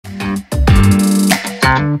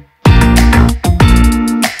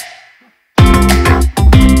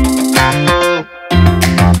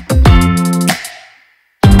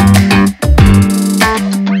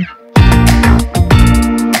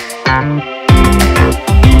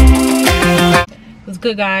What's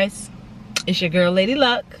good, guys? It's your girl Ladii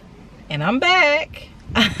Luck, and I'm back.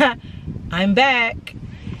 I'm back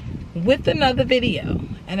with another video,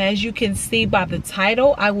 and as you can see by the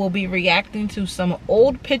title, I will be reacting to some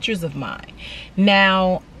old pictures of mine.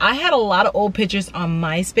 Now, I had a lot of old pictures on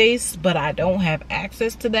MySpace, but I don't have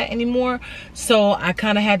access to that anymore, so I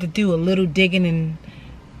kind of had to do a little digging in,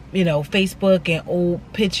 you know, Facebook and old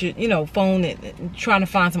picture, you know, phone, and trying to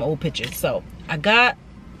find some old pictures. So I got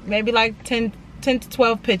maybe like 10 to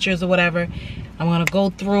 12 pictures or whatever. I'm gonna go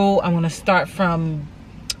through. I'm gonna start from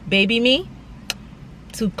baby me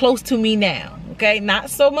to close to me now. Okay, not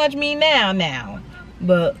so much me now,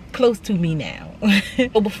 but close to me now.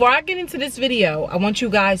 So before I get into this video, I want you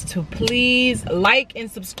guys to please like and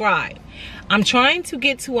subscribe. I'm trying to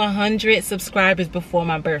get to 100 subscribers before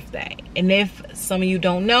my birthday, and if some of you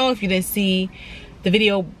don't know, if you didn't see the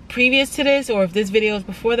video previous to this, or if this video is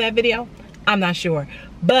before that video, I'm not sure,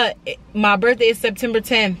 but my birthday is September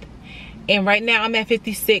 10th, and right now I'm at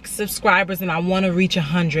 56 subscribers, and I want to reach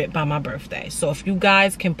 100 by my birthday. So if you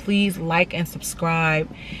guys can please like and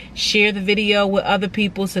subscribe, share the video with other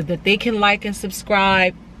people so that they can like and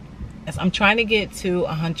subscribe. As I'm trying to get to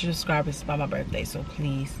 100 subscribers by my birthday, so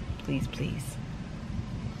please,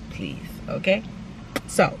 okay?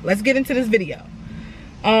 So let's get into this video.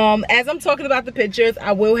 As I'm talking about the pictures,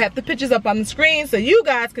 I will have the pictures up on the screen so you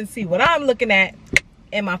guys can see what I'm looking at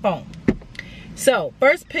in my phone. So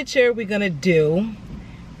first picture we're gonna do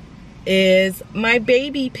is my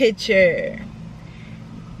baby picture.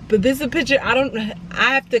 But this is a picture I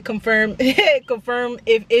have to confirm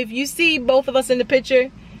if you see both of us in the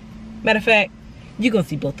picture. Matter of fact, you're gonna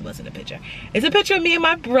see both of us in the picture. It's a picture of me and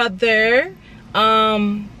my brother.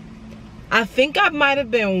 I think I might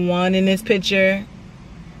have been 1 in this picture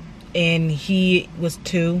and he was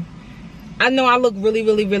 2. I know I look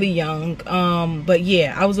really young, but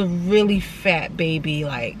yeah, I was a really fat baby.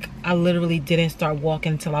 Like, I literally didn't start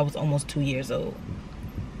walking until I was almost 2 years old.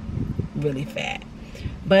 Really fat.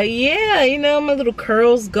 But yeah, you know, my little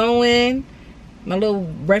curls going, my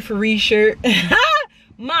little referee shirt.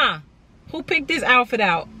 Ma, who picked this outfit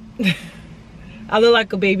out? I look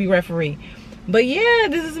like a baby referee. But yeah,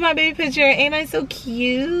 this is my baby picture. Ain't I so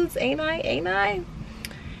cute? Ain't I?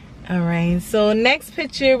 All right, so next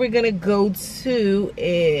picture we're gonna go to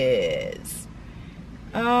is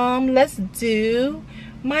let's do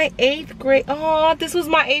my 8th grade. Oh, this was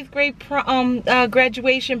my 8th grade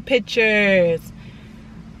graduation pictures.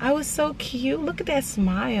 I was so cute. Look at that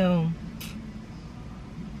smile,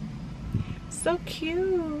 so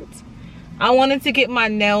cute. I wanted to get my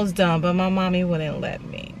nails done, but my mommy wouldn't let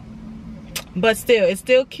me. But still, it's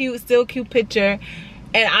still cute picture.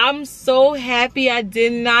 And I'm so happy I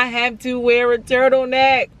did not have to wear a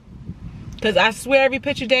turtleneck. Because I swear every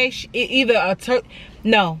picture day,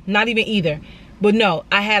 no, not even either. But no,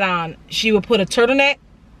 I had on, she would put a turtleneck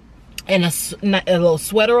and a little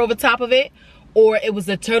sweater over top of it. Or it was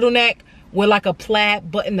a turtleneck with like a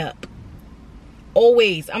plaid button up.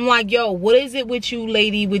 Always. I'm like, yo, what is it with you,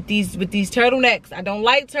 lady, with these turtlenecks? I don't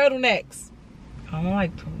like turtlenecks. I don't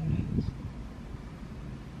like turtlenecks.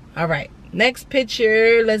 All right. Next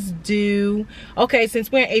picture, let's do, okay, since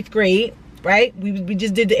we're in 8th grade, right? We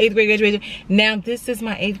just did the 8th grade graduation. Now this is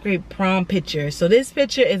my 8th grade prom picture. So this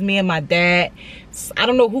picture is me and my dad. I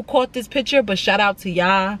don't know who caught this picture, but shout out to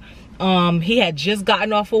y'all. He had just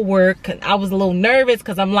gotten off of work. I was a little nervous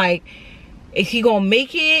because I'm like, is he gonna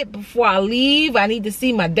make it before I leave? I need to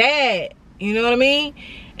see my dad, you know what I mean?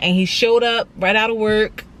 And he showed up right out of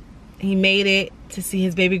work. He made it to see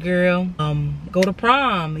his baby girl go to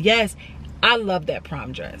prom. Yes, I love that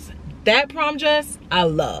prom dress. That prom dress, I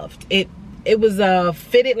loved. It was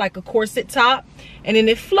fitted like a corset top, and then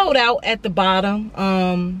it flowed out at the bottom,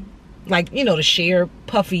 like, you know, the sheer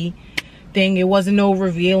puffy thing. It wasn't no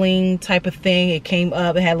revealing type of thing. It came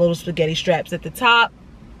up, it had little spaghetti straps at the top.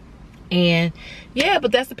 And yeah,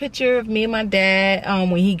 but that's a picture of me and my dad.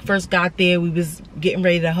 When he first got there, we was getting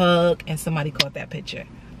ready to hug, and somebody caught that picture.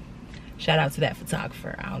 Shout out to that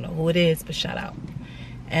photographer. I don't know who it is, but shout out.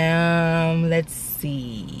 Let's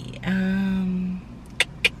see.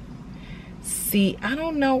 I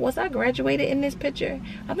don't know, was I graduated in this picture?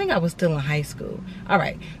 I think I was still in high school. All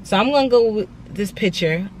right, so I'm gonna go with this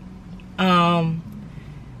picture. I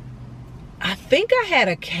think I had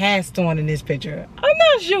a cast on in this picture. I'm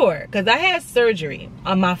not sure, because I had surgery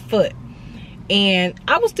on my foot and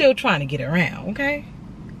I was still trying to get around, okay?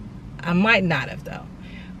 I might not have though.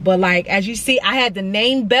 But like, as you see, I had the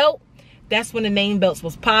name belt. That's when the name belts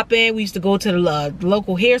was popping. We used to go to the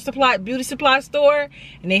local beauty supply store,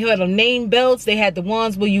 and they had the name belts. They had the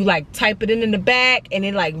ones where you like type it in the back and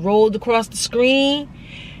it like rolled across the screen.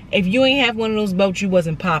 If you ain't have one of those belts, you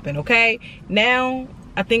wasn't popping, okay? Now,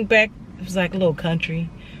 I think back, it was like a little country.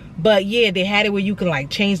 But yeah, they had it where you can like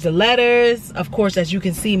change the letters. Of course, as you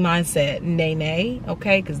can see, mine said Nene,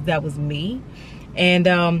 okay? Because that was me. And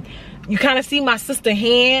you kind of see my sister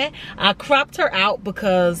hand. I cropped her out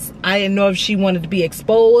because I didn't know if she wanted to be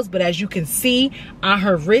exposed. But as you can see on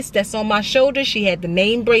her wrist that's on my shoulder, she had the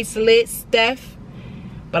name bracelet, Steph.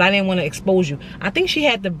 But I didn't want to expose you. I think she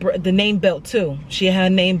had the name belt too. She had her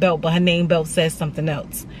name belt, but her name belt says something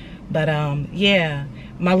else. But yeah,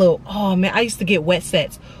 my little, oh man, I used to get wet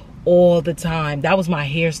sets all the time. That was my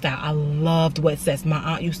hairstyle. I loved wet sets. My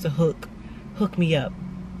aunt used to hook me up.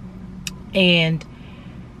 And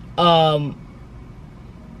I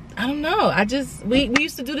don't know. We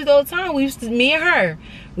used to do this all the time. Me and her,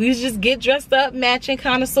 we used to just get dressed up, matching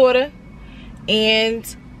kind of, sort of.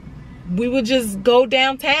 And we would just go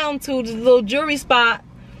downtown to the little jewelry spot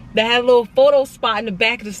that had a little photo spot in the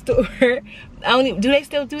back of the store. Do they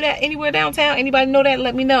still do that anywhere downtown? Anybody know that?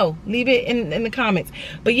 Let me know. Leave it in the comments.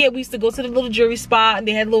 But yeah, we used to go to the little jewelry spot, and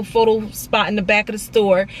they had a little photo spot in the back of the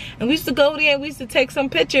store. And we used to go there, and we used to take some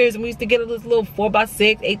pictures, and we used to get a little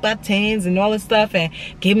 4x6, 8x10s, and all this stuff, and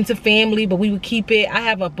give them to family, but we would keep it. I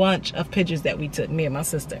have a bunch of pictures that we took, me and my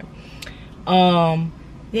sister.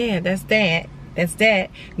 Yeah, that's that. That's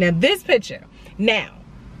that. Now this picture. Now,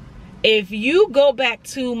 if you go back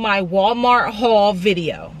to my Walmart haul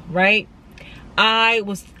video, right? I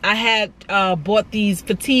had bought these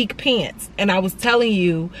fatigue pants, and I was telling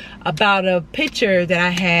you about a picture that I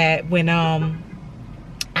had when I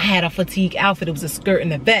had a fatigue outfit. It was a skirt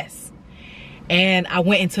and a vest. And I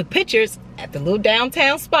went and took pictures at the little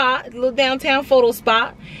downtown spot, the little downtown photo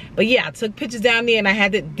spot. But yeah, I took pictures down there, and I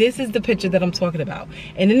had this is the picture that I'm talking about.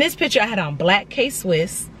 And in this picture, I had on black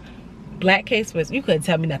K-Swiss. Black K-Swiss. You couldn't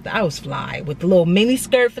tell me nothing. I was fly with the little mini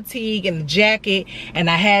skirt fatigue and the jacket. And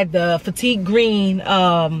I had the fatigue green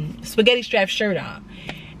spaghetti strap shirt on.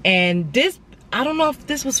 And this, I don't know if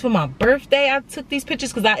this was for my birthday. I took these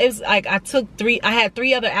pictures because it was like I had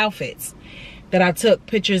 3 other outfits that I took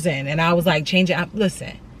pictures in, and I was like changing.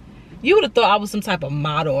 Listen, you would have thought I was some type of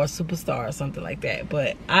model or superstar or something like that,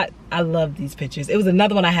 but I love these pictures. It was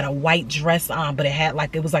another one. I had a white dress on, but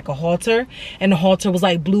it was like a halter, and the halter was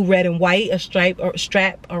like blue, red, and white, a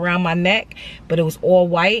strap around my neck, but it was all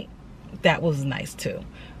white. That was nice too.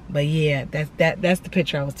 But yeah, that's the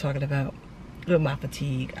picture I was talking about with my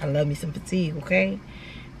fatigue. I love me some fatigue, okay?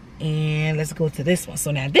 And let's go to this one.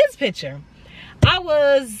 So now this picture,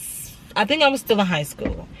 I think I was still in high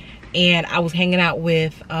school, and I was hanging out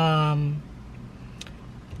with, I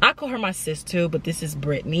call her my sis too, but this is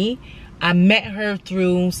Brittany. I met her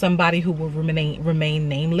through somebody who will remain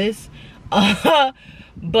nameless.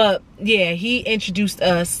 But yeah, he introduced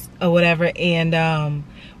us or whatever, and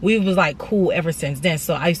we was like cool ever since then.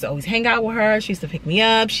 So I used to always hang out with her. She used to pick me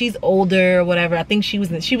up. She's older or whatever. I think she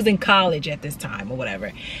was in college at this time or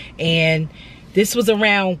whatever. And this was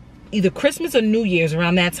around either Christmas or New Year's,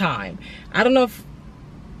 around that time. I don't know if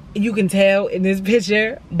you can tell in this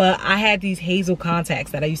picture, but I had these hazel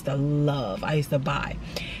contacts that I used to love. I used to buy.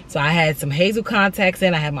 So I had some hazel contacts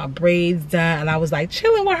in. I had my braids done, and I was like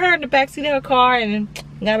chilling with her in the backseat of her car, and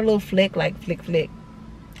got a little flick, like flick, flick,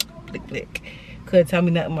 flick, flick. Couldn't tell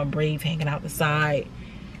me nothing. My braids hanging out the side.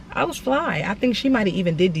 I was fly. I think she might have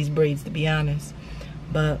even did these braids, to be honest.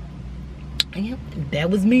 But yeah, that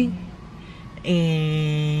was me.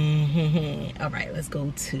 And all right, let's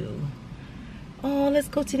go to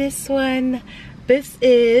this one. This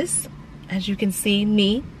is, as you can see,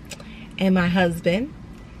 me and my husband.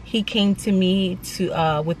 He came to me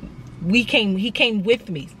to he came with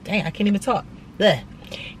me. Dang, I can't even talk. Ugh.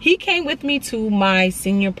 He came with me to my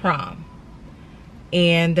senior prom,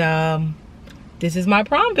 and this is my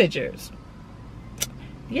prom pictures.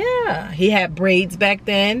 Yeah, he had braids back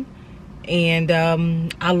then, and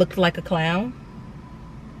I looked like a clown.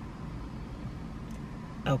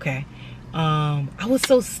 Okay. I was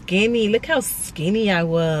so skinny. Look how skinny I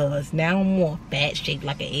was. Now I'm more fat, shaped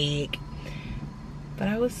like an egg. But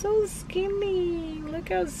I was so skinny. Look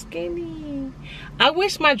how skinny. I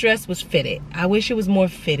wish my dress was fitted. I wish it was more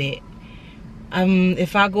fitted.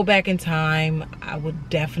 If I go back in time, I would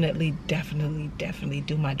definitely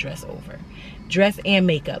do my dress over. Dress and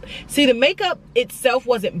makeup. See, the makeup itself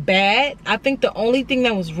wasn't bad. I think the only thing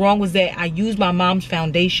that was wrong was that I used my mom's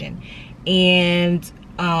foundation. And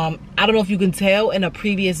I don't know if you can tell in a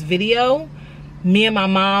previous video, me and my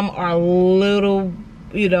mom are a little,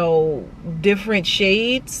 you know, different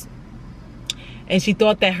shades. And she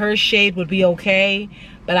thought that her shade would be okay,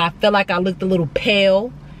 but I felt like I looked a little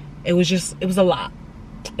pale. It was a lot.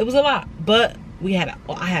 It was a lot. But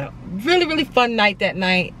I had a really fun night that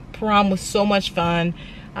night. prom was so much fun.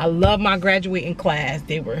 I love my graduating class.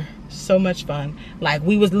 They were so much fun. Like,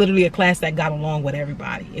 we was literally a class that got along with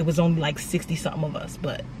everybody. It was only like 60 something of us,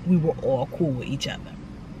 but we were all cool with each other.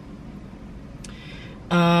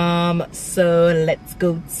 So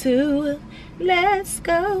let's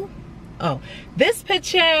go. Oh, this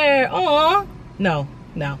picture. Oh, no,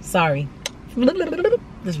 sorry.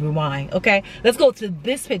 Let's rewind. Okay, let's go to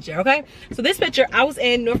this picture. Okay, so this picture, I was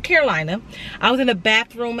in North Carolina. I was in the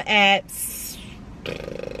bathroom at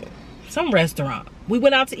some restaurant. We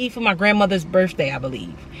went out to eat for my grandmother's birthday, I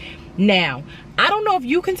believe. Now, I don't know if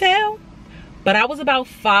you can tell, but I was about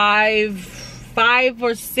five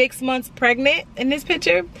or 6 months pregnant in this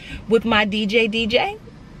picture with my DJ.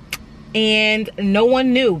 And no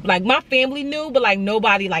one knew. Like, my family knew, but like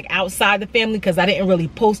nobody like outside the family, because I didn't really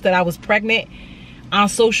post that I was pregnant on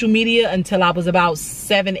social media until I was about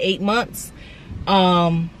 7-8 months.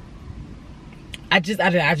 I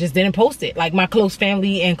just didn't post it. Like, my close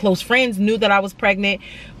family and close friends knew that I was pregnant,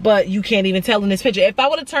 but you can't even tell in this picture. If I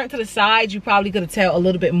would have turned to the side, you probably could have tell a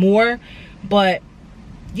little bit more. But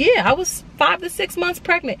yeah, I was 5 to 6 months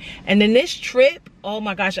pregnant. And then this trip, oh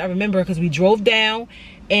my gosh, I remember, because we drove down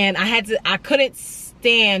and I couldn't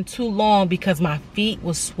stand too long because my feet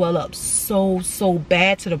would swell up so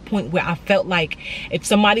bad, to the point where I felt like if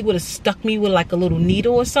somebody would have stuck me with like a little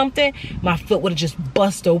needle or something, my foot would have just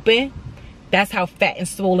bust open. That's how fat and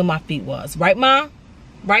swollen my feet was. Right, Ma?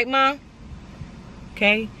 Right, Ma?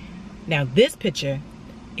 Okay. Now, this picture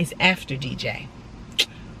is after DJ.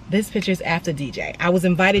 This picture is after DJ. I was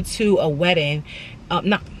invited to a wedding.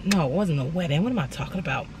 No, it wasn't a wedding. What am I talking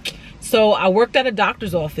about? So I worked at a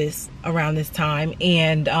doctor's office around this time,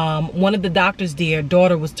 and one of the doctors there,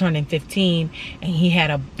 daughter was turning 15, and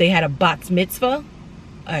they had a bat mitzvah.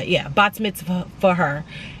 Bat mitzvah for her,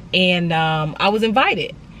 and I was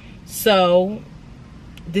invited. So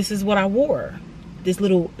this is what I wore. This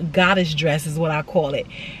little goddess dress is what I call it.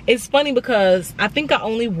 It's funny because I think I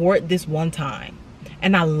only wore it this one time,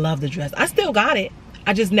 and I love the dress. I still got it.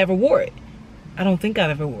 I just never wore it. I don't think I've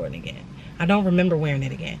ever worn it again. I don't remember wearing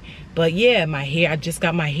it again. But yeah, my hair, I just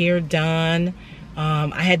got my hair done.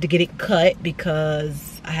 I had to get it cut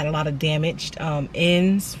because I had a lot of damaged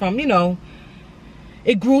ends from, you know,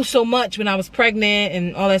 it grew so much when I was pregnant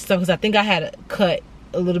and all that stuff, because I think I had it cut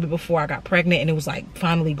a little bit before I got pregnant, and it was like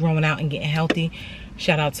finally growing out and getting healthy.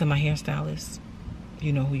 Shout out to my hairstylist.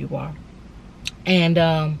 You know who you are. And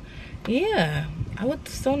yeah, I looked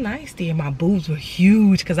so nice there. My boobs were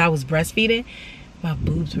huge because I was breastfeeding. My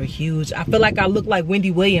boobs were huge. I feel like I look like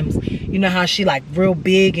Wendy Williams. You know how she like real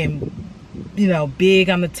big and, you know, big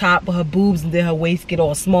on the top of her boobs, and then her waist get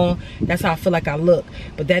all small. That's how I feel like I look.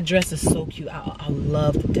 But that dress is so cute. I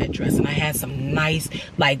loved that dress. And I had some nice,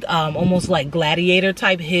 like almost like gladiator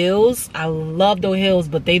type heels. I love those heels,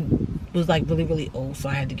 but they was like really old, so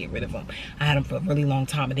I had to get rid of them. I had them for a really long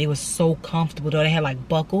time, and they were so comfortable though. They had like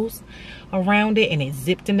buckles around it, and it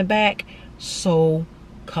zipped in the back. So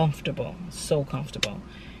comfortable, so comfortable.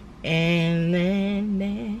 And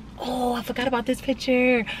then oh, I forgot about this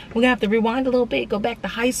picture. We're gonna have to rewind a little bit, go back to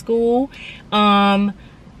high school. So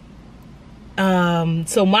my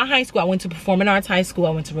high school, I went to Performing Arts High School.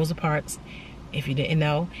 I went to Rosa Parks, if you didn't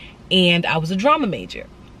know, and I was a drama major.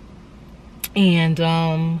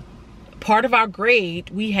 And part of our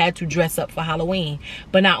grade, we had to dress up for Halloween.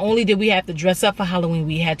 But not only did we have to dress up for Halloween,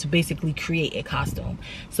 we had to basically create a costume.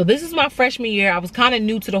 So this is my freshman year. I was kind of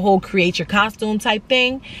new to the whole create your costume type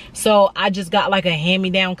thing. So I just got like a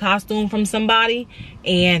hand-me-down costume from somebody,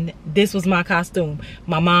 and this was my costume.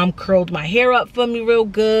 My mom curled my hair up for me real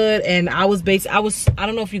good, and I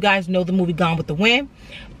don't know if you guys know the movie Gone with the Wind,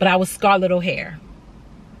 but I was Scarlett O'Hara.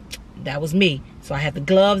 That was me. So I had the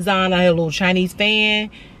gloves on, I had a little Chinese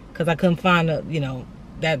fan, because I couldn't find a, you know,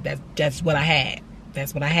 that's what I had.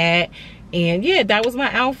 That's what I had. And yeah, that was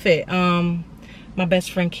my outfit. My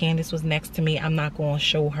best friend Candace was next to me. I'm not going to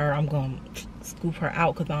show her. I'm going to scoop her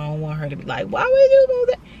out because I don't want her to be like, why would you do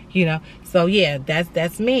that? You know. So yeah,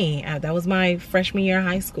 that's me. That was my freshman year of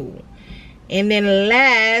high school. And then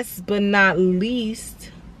last but not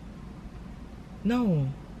least, no,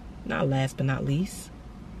 not last but not least.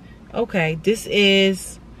 Okay, this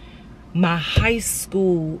is my high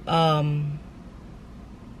school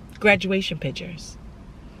graduation pictures.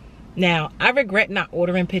 Now, I regret not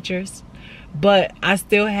ordering pictures, but I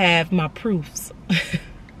still have my proofs.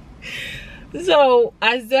 So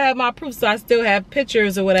I still have my proofs. So I still have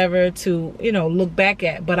pictures or whatever to, you know, look back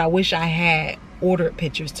at. But I wish I had ordered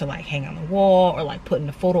pictures to like hang on the wall or like put in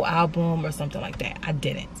a photo album or something like that. I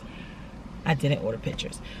didn't. I didn't order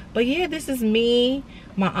pictures. But yeah, this is me.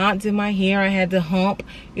 My aunt did my hair. I had the hump.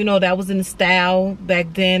 You know, that was in the style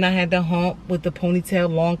back then. I had the hump with the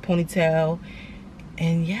ponytail, long ponytail.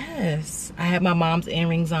 And yes, I had my mom's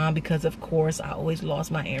earrings on because, of course, I always lost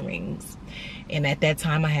my earrings. And at that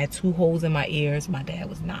time, I had 2 holes in my ears. My dad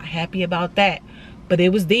was not happy about that. But it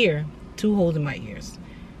was there. 2 holes in my ears.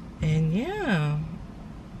 And yeah,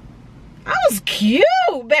 I was cute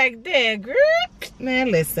back then, girl.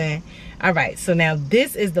 Man, listen. All right, so now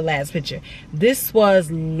this is the last picture. This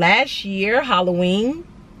was last year, Halloween.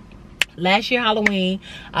 Last year, Halloween,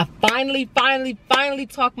 I finally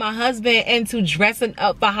talked my husband into dressing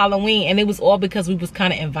up for Halloween. And it was all because we was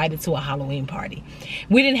kind of invited to a Halloween party.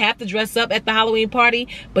 We didn't have to dress up at the Halloween party,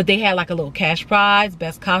 but they had like a little cash prize,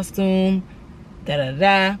 best costume,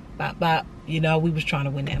 da-da-da, bop. You know, we was trying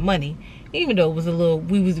to win that money. Even though it was a little,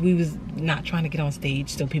 we was not trying to get on stage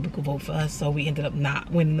so people could vote for us, so we ended up not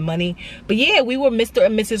winning the money. But yeah, we were Mr.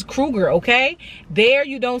 and Mrs. Kruger, okay? There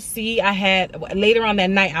you don't see, I had, later on that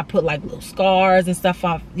night, I put like little scars and stuff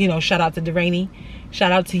off, you know, shout out to Daina.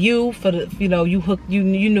 Shout out to you for the, you know, you hooked, you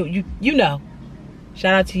know.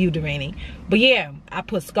 Shout out to you, Daina. But yeah, I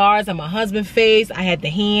put scars on my husband's face. I had the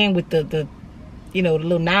hand with the you know, the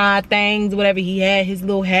little nod things, whatever he had, his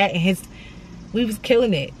little hat and his, we was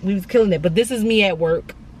killing it. We was killing it. But this is me at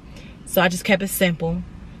work. So I just kept it simple.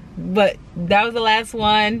 But that was the last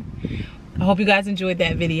one. I hope you guys enjoyed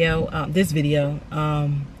that video. This video.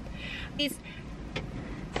 These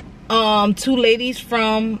 2 ladies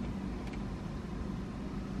from,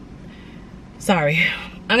 sorry.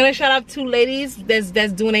 I'm gonna shout out 2 ladies that's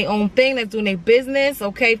doing their own thing, that's doing their business.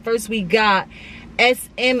 Okay, first we got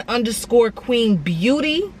SN_Queen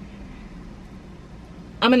Beauty.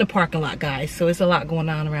 I'm in the parking lot, guys, so it's a lot going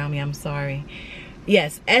on around me. I'm sorry.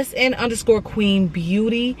 Yes, SN_Queen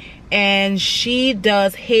Beauty, and she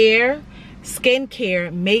does hair,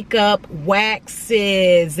 skincare, makeup,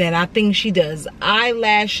 waxes, and I think she does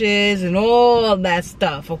eyelashes and all that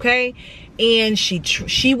stuff. Okay, and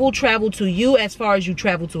she will travel to you as far as you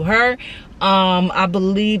travel to her. I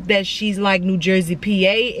believe that she's like New Jersey,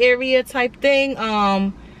 PA area type thing.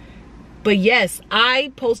 But yes,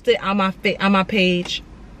 I posted on my page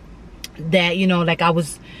that, you know, like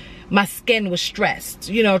my skin was stressed,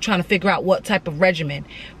 you know, trying to figure out what type of regimen.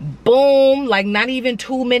 Boom, like not even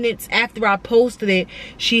 2 minutes after I posted it,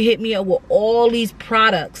 she hit me up with all these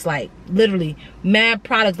products, like literally mad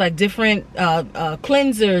products, like different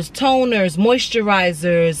cleansers, toners,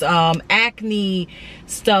 moisturizers, acne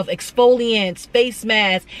stuff, exfoliants, face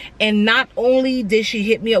masks. And not only did she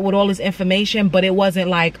hit me up with all this information, but it wasn't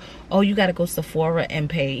like, oh, you gotta go Sephora and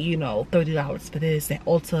pay, you know, $30 for this, and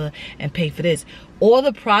Ulta and pay for this. All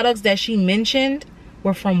the products that she mentioned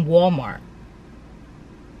were from Walmart.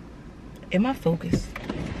 Am I focused?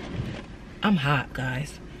 I'm hot,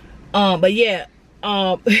 guys. But yeah,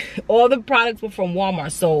 all the products were from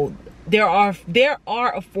Walmart. So there are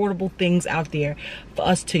affordable things out there for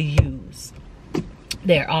us to use.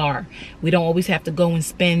 There are. We don't always have to go and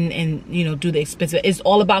spend and, you know, do the expensive. It's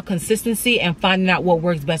all about consistency and finding out what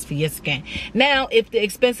works best for your skin. Now, if the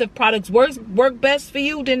expensive products work best for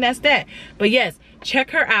you, then that's that. But yes, check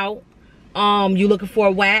her out. You looking for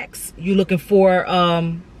a wax, you looking for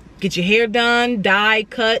get your hair done, dye,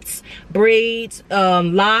 cuts, braids,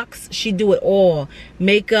 locks. She do it all.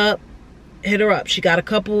 Makeup, hit her up. She got a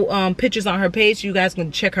couple pictures on her page, so you guys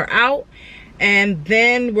can check her out. And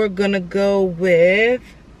then we're gonna go with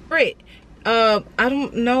Brit. I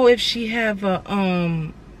don't know if she have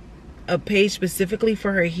a page specifically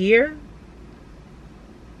for her hair.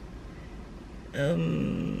 Let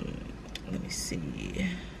me see.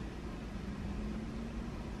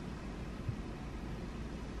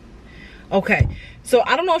 Okay, so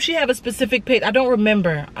I don't know if she have a specific page. I don't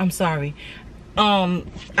remember. I'm sorry. I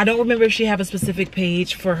don't remember if she have a specific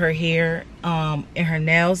page for her hair and her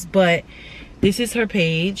nails, but this is her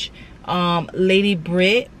page. Lady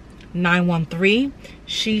Brit 913.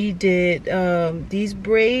 She did these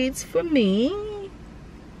braids for me.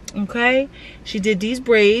 Okay, she did these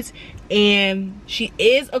braids, and she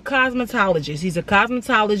is a cosmetologist. She's a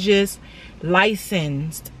cosmetologist,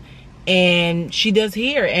 licensed, and she does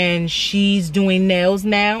hair, and she's doing nails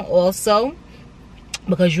now also,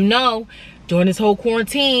 because you know, during this whole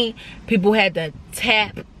quarantine, people had to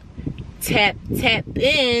tap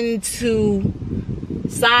into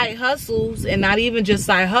side hustles, and not even just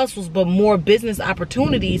side hustles, but more business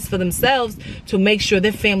opportunities for themselves to make sure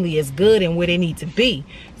their family is good and where they need to be.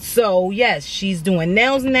 So yes, she's doing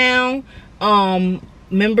nails now.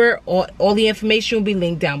 Remember, all the information will be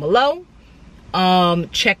linked down below.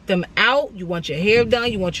 check them out. You want your hair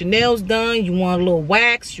done, you want your nails done, you want a little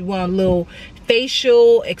wax, you want a little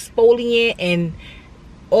facial exfoliant and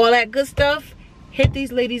all that good stuff, hit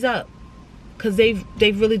these ladies up, because they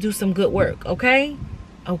really do some good work. Okay,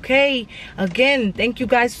 again, thank you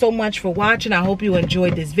guys so much for watching. I hope you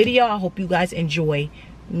enjoyed this video. I hope you guys enjoy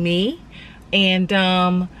me. And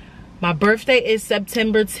my birthday is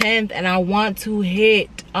September 10th, and I want to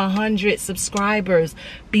hit 100 subscribers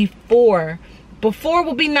before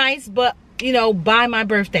will be nice, but you know, by my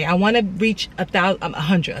birthday I want to reach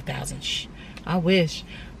 1,000. I wish,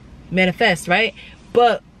 manifest, right?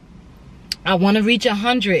 But I want to reach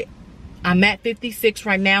 100. I'm at 56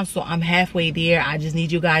 right now, so I'm halfway there. I just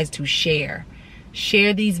need you guys to share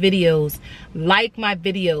these videos, like my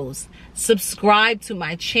videos, subscribe to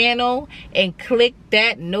my channel, and click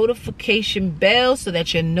that notification bell so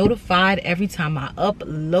that you're notified every time I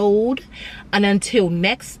upload. And until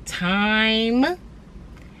next time,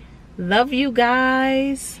 love you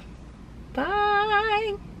guys.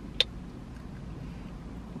 Bye.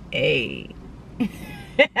 Hey.